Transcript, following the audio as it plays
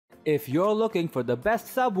If you're looking for the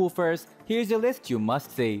best subwoofers, here's a list you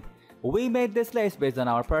must see. We made this list based on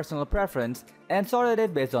our personal preference and sorted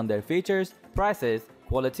it based on their features, prices,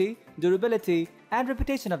 quality, durability, and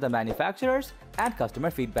reputation of the manufacturers and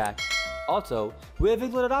customer feedback. Also, we have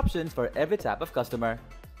included options for every type of customer.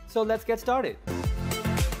 So let's get started.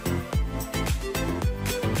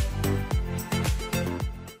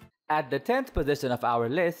 At the 10th position of our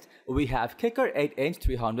list, we have Kicker 8-inch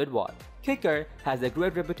 300W. Kicker has a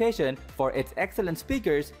great reputation for its excellent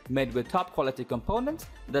speakers made with top quality components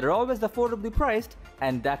that are always affordably priced,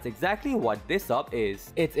 and that's exactly what this sub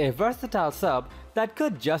is. It's a versatile sub that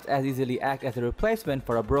could just as easily act as a replacement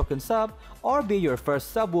for a broken sub or be your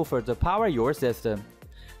first subwoofer to power your system.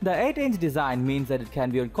 The 8-inch design means that it can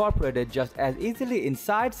be incorporated just as easily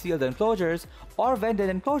inside sealed enclosures or vented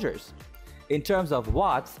enclosures. In terms of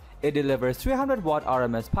watts, it delivers 300 watt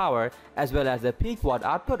RMS power as well as a peak watt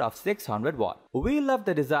output of 600 watt. We love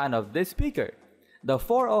the design of this speaker. The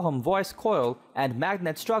 4 ohm voice coil and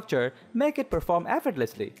magnet structure make it perform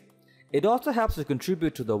effortlessly. It also helps to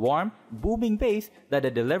contribute to the warm, booming bass that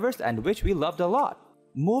it delivers and which we loved a lot.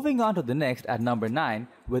 Moving on to the next at number 9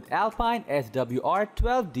 with Alpine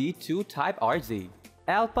SWR12D2 Type RZ.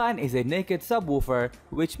 Alpine is a naked subwoofer,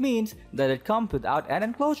 which means that it comes without an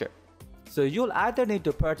enclosure. So you'll either need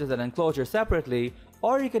to purchase an enclosure separately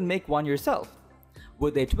or you can make one yourself.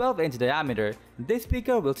 With a 12-inch diameter, this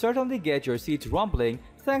speaker will certainly get your seats rumbling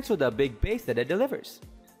thanks to the big bass that it delivers.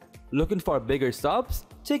 Looking for bigger subs?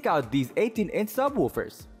 Check out these 18-inch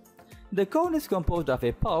subwoofers. The cone is composed of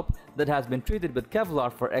a pulp that has been treated with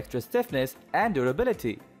Kevlar for extra stiffness and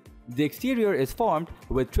durability. The exterior is formed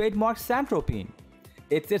with trademark Santropine.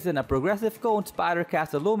 It sits in a progressive cone spider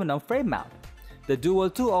cast aluminum frame mount. The dual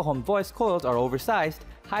 2 ohm voice coils are oversized,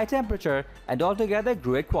 high temperature, and altogether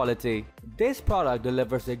great quality. This product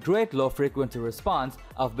delivers a great low frequency response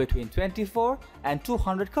of between 24 and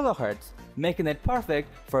 200 kHz, making it perfect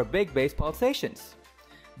for big bass pulsations.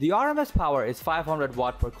 The RMS power is 500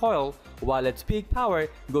 watt per coil, while its peak power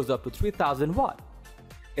goes up to 3000 watt.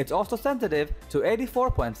 It's also sensitive to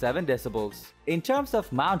 84.7 decibels. In terms of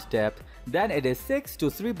mount depth, then it is 6 to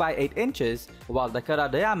 3 by 8 inches, while the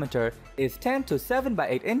cutout diameter is 10 to 7 by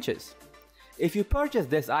 8 inches. If you purchase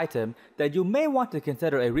this item, then you may want to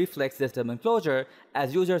consider a reflex system enclosure,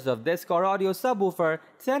 as users of this car audio subwoofer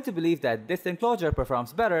tend to believe that this enclosure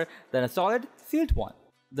performs better than a solid, sealed one.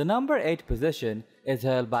 The number 8 position is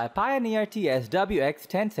held by Pioneer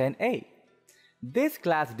TSWX1010A. This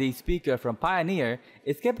Class D speaker from Pioneer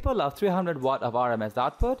is capable of 300 watt of RMS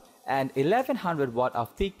output and 1100 watt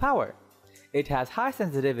of peak power. It has high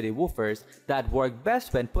sensitivity woofers that work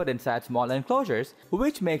best when put inside small enclosures,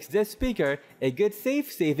 which makes this speaker a good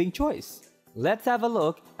saving choice. Let's have a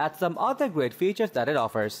look at some other great features that it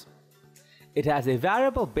offers. It has a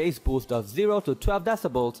variable bass boost of 0 to 12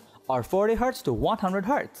 decibels or 40 Hz to 100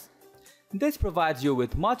 Hz. This provides you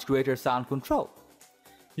with much greater sound control.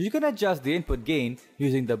 You can adjust the input gain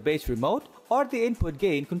using the bass remote or the input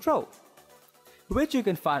gain control, which you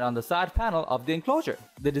can find on the side panel of the enclosure.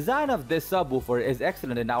 The design of this subwoofer is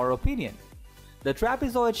excellent in our opinion. The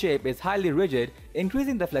trapezoid shape is highly rigid,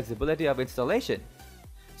 increasing the flexibility of installation.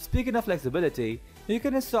 Speaking of flexibility, you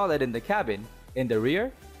can install it in the cabin, in the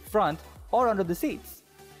rear, front, or under the seats.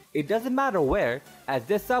 It doesn't matter where, as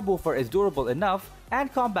this subwoofer is durable enough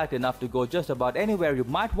and compact enough to go just about anywhere you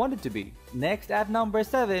might want it to be. Next at number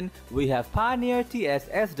 7, we have Pioneer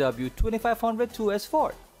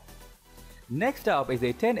TS-SW2500-2S4. Next up is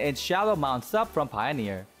a 10-inch shallow mount sub from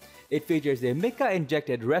Pioneer. It features a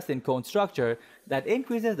mica-injected resin cone structure that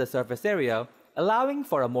increases the surface area, allowing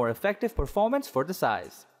for a more effective performance for the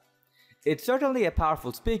size. It's certainly a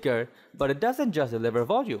powerful speaker, but it doesn't just deliver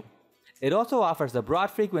volume. It also offers a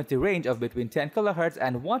broad frequency range of between 10 kHz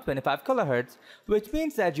and 125 kHz, which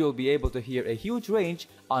means that you'll be able to hear a huge range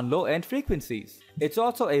on low-end frequencies. It's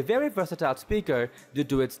also a very versatile speaker due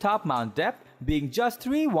to its top mount depth being just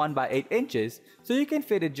 3 1 by 8 inches, so you can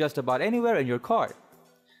fit it just about anywhere in your car.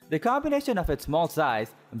 The combination of its small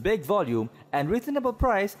size, big volume, and reasonable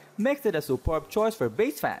price makes it a superb choice for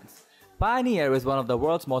bass fans. Pioneer is one of the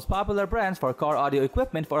world's most popular brands for car audio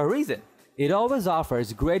equipment for a reason. It always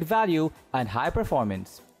offers great value and high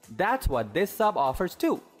performance. That's what this sub offers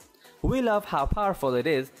too. We love how powerful it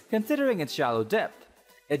is considering its shallow depth.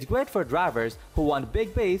 It's great for drivers who want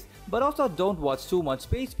big bass but also don't want too much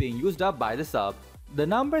space being used up by the sub. The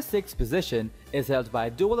number 6 position is held by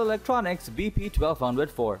Dual Electronics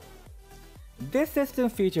BP1204. This system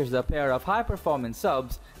features a pair of high-performance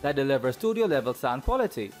subs that deliver studio-level sound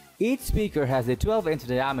quality. Each speaker has a 12-inch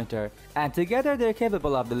diameter, and together they're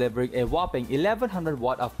capable of delivering a whopping 1100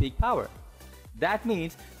 watt of peak power. That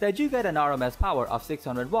means that you get an RMS power of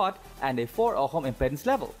 600 watt and a 4 ohm impedance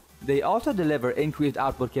level. They also deliver increased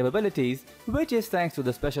output capabilities, which is thanks to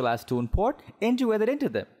the specialized tune port integrated into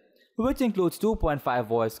them, which includes 2.5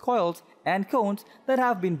 voice coils and cones that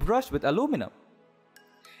have been brushed with aluminum.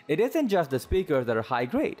 It isn't just the speakers that are high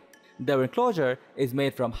grade. Their enclosure is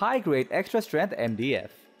made from high grade extra strength MDF.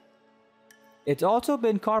 It's also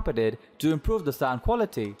been carpeted to improve the sound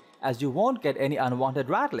quality, as you won't get any unwanted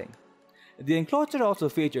rattling. The enclosure also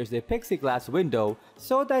features a plexiglass window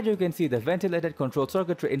so that you can see the ventilated control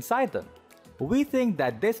circuitry inside them. We think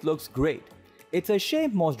that this looks great. It's a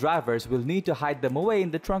shame most drivers will need to hide them away in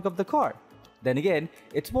the trunk of the car. Then again,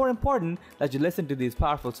 it's more important that you listen to these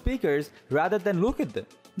powerful speakers rather than look at them.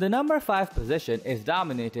 The number 5 position is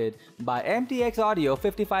dominated by MTX Audio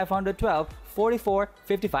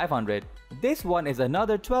 5512-44-5500. This one is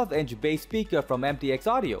another 12-inch bass speaker from MTX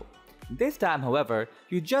Audio. This time, however,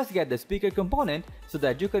 you just get the speaker component so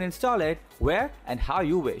that you can install it where and how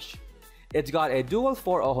you wish. It's got a dual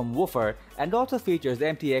 4 ohm woofer and also features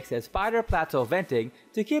MTX's spider plateau venting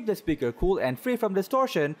to keep the speaker cool and free from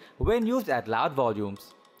distortion when used at loud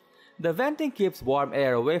volumes. The venting keeps warm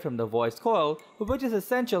air away from the voice coil, which is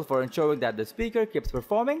essential for ensuring that the speaker keeps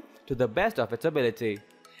performing to the best of its ability.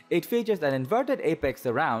 It features an inverted apex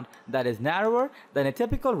surround that is narrower than a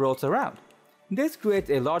typical roll surround. This creates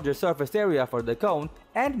a larger surface area for the cone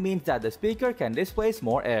and means that the speaker can displace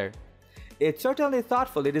more air. It's certainly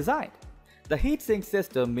thoughtfully designed. The heatsink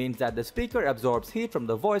system means that the speaker absorbs heat from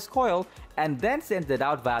the voice coil and then sends it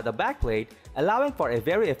out via the backplate, allowing for a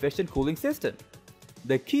very efficient cooling system.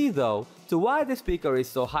 The key though to why this speaker is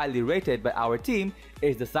so highly rated by our team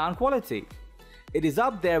is the sound quality. It is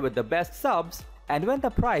up there with the best subs, and when the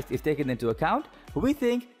price is taken into account, we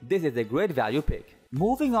think this is a great value pick.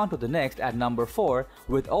 Moving on to the next at number 4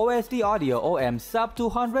 with OSD Audio OM Sub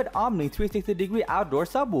 200 Omni 360-degree Outdoor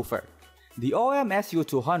Subwoofer. The OM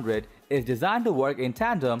SU200 is designed to work in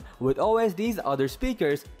tandem with OSD's other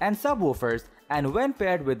speakers and subwoofers, and when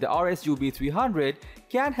paired with the RSUB300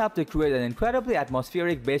 can help to create an incredibly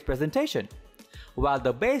atmospheric bass presentation. While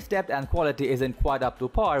the bass depth and quality isn't quite up to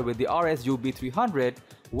par with the RSUB300,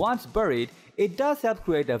 once buried, it does help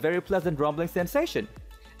create a very pleasant rumbling sensation,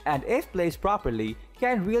 and if placed properly,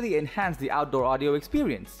 can really enhance the outdoor audio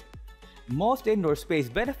experience. Most indoor space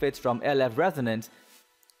benefits from LF resonance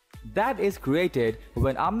that is created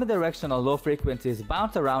when omnidirectional low frequencies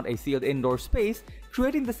bounce around a sealed indoor space,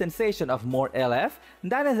 creating the sensation of more LF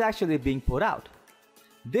that is actually being put out.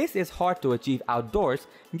 This is hard to achieve outdoors,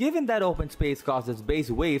 given that open space causes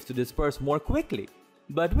bass waves to disperse more quickly.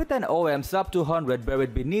 But with an OM Sub 200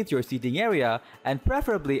 buried beneath your seating area, and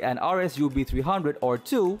preferably an RSUB 300 or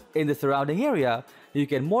 2 in the surrounding area, you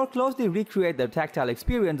can more closely recreate the tactile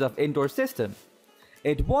experience of indoor system.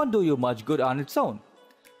 It won't do you much good on its own,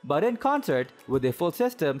 but in concert with a full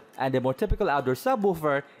system and a more typical outdoor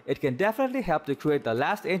subwoofer, it can definitely help to create the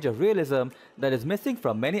last inch of realism that is missing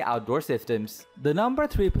from many outdoor systems. The number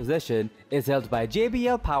 3 position is held by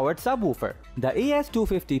JBL Powered Subwoofer. The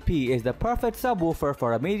ES250P is the perfect subwoofer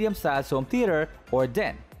for a medium-sized home theater or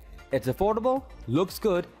den. It's affordable, looks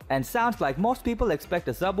good, and sounds like most people expect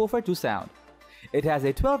a subwoofer to sound. It has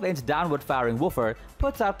a 12-inch downward firing woofer,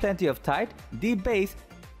 puts out plenty of tight, deep bass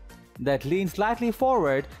that leans slightly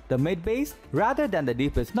forward the mid-bass rather than the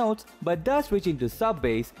deepest notes, but does reach into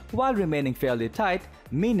sub-bass while remaining fairly tight,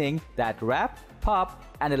 meaning that rap, pop,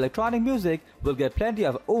 and electronic music will get plenty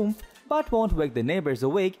of oomph but won't wake the neighbors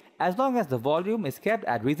awake as long as the volume is kept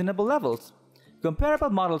at reasonable levels. Comparable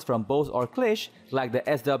models from Bose or Klish, like the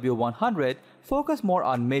SW100, focus more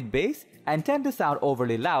on mid-bass and tend to sound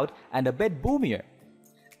overly loud and a bit boomier.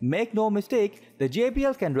 Make no mistake, the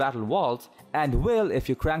JBL can rattle walls and will if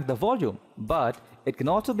you crank the volume, but it can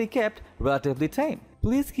also be kept relatively tame.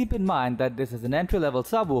 Please keep in mind that this is an entry-level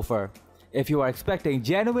subwoofer. If you are expecting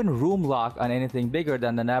genuine room lock on anything bigger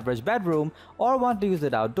than an average bedroom or want to use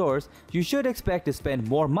it outdoors, you should expect to spend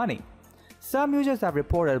more money. Some users have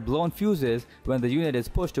reported blown fuses when the unit is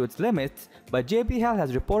pushed to its limits, but JBL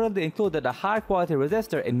has reportedly included a higher quality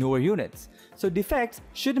resistor in newer units, so defects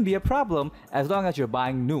shouldn't be a problem as long as you're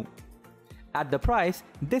buying new. At the price,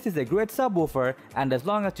 this is a great subwoofer, and as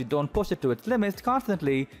long as you don't push it to its limits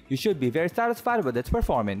constantly, you should be very satisfied with its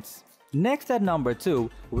performance. Next at number 2,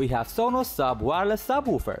 we have SONOS Sub Wireless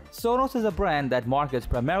Subwoofer. SONOS is a brand that markets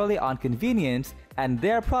primarily on convenience, and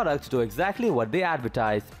their products do exactly what they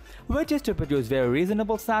advertise. which is to produce very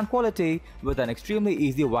reasonable sound quality with an extremely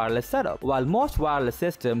easy wireless setup. While most wireless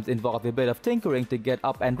systems involve a bit of tinkering to get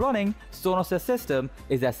up and running, SONOS' system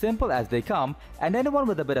is as simple as they come, and anyone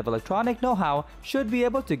with a bit of electronic know-how should be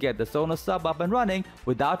able to get the SONOS sub up and running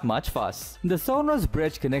without much fuss. The SONOS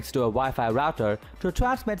bridge connects to a Wi-Fi router to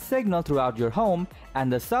transmit signal throughout your home,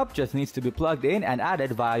 and the sub just needs to be plugged in and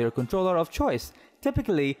added via your controller of choice,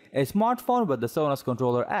 typically a smartphone with the SONOS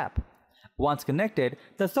controller app. Once connected,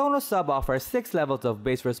 the SONOS sub offers 6 levels of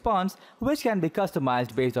bass response, which can be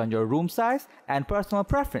customized based on your room size and personal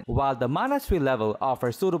preference. While the -3 level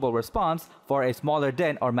offers suitable response for a smaller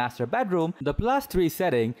den or master bedroom, the +3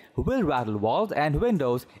 setting will rattle walls and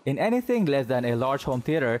windows in anything less than a large home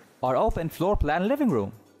theater or open floor plan living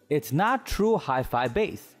room. It's not true hi-fi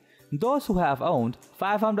bass. Those who have owned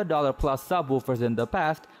 $500 plus subwoofers in the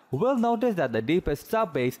past will notice that the deepest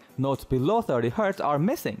sub bass notes below 30 Hz are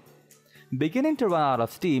missing, beginning to run out of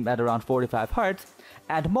steam at around 45 Hz,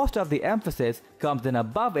 and most of the emphasis comes in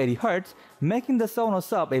above 80 Hz, making the SONOS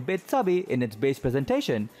sub a bit subby in its bass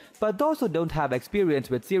presentation. But those who don't have experience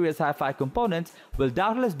with serious hi-fi components will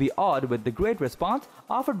doubtless be awed with the great response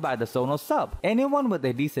offered by the SONOS sub. Anyone with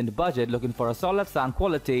a decent budget looking for a solid sound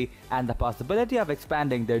quality and the possibility of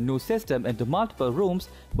expanding their new system into multiple rooms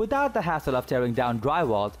without the hassle of tearing down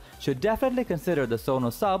drywalls should definitely consider the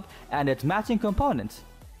SONOS sub and its matching components.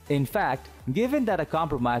 In fact, given that a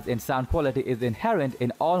compromise in sound quality is inherent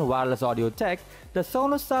in all wireless audio tech, the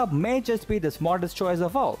SONOS sub may just be the smartest choice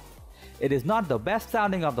of all. It is not the best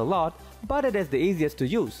sounding of the lot, but it is the easiest to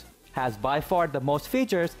use, has by far the most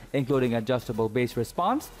features including adjustable bass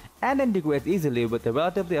response, and integrates easily with a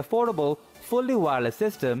relatively affordable, fully wireless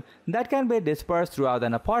system that can be dispersed throughout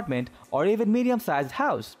an apartment or even medium-sized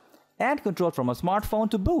house, and controlled from a smartphone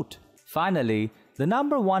to boot. Finally, the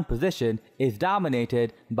number 1 position is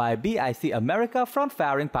dominated by BIC America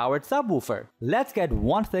front-firing powered subwoofer. Let's get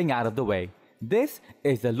one thing out of the way. This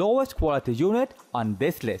is the lowest quality unit on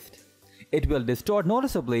this list. It will distort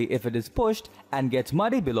noticeably if it is pushed and gets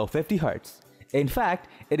muddy below 50 Hz. In fact,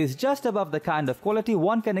 it is just above the kind of quality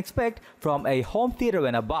one can expect from a home theater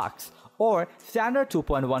in a box or standard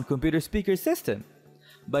 2.1 computer speaker system.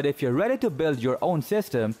 But if you're ready to build your own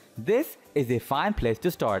system, this is a fine place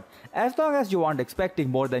to start, as long as you aren't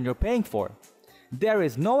expecting more than you're paying for. There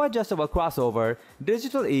is no adjustable crossover,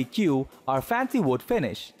 digital EQ, or fancy wood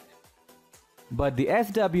finish. But the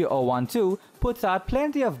SW012 puts out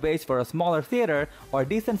plenty of bass for a smaller theater or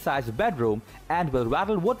decent-sized bedroom and will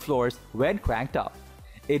rattle wood floors when cranked up.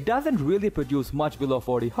 It doesn't really produce much below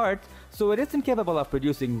 40 Hz, so it isn't capable of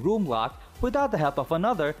producing room lock without the help of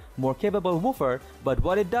another, more capable woofer, but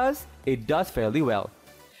what it does fairly well.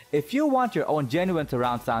 If you want your own genuine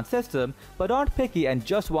surround sound system but aren't picky and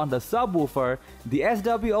just want the subwoofer, the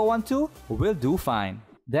SW012 will do fine.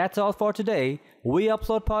 That's all for today. We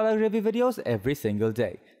upload product review videos every single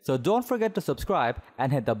day, so don't forget to subscribe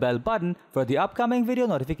and hit the bell button for the upcoming video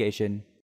notification.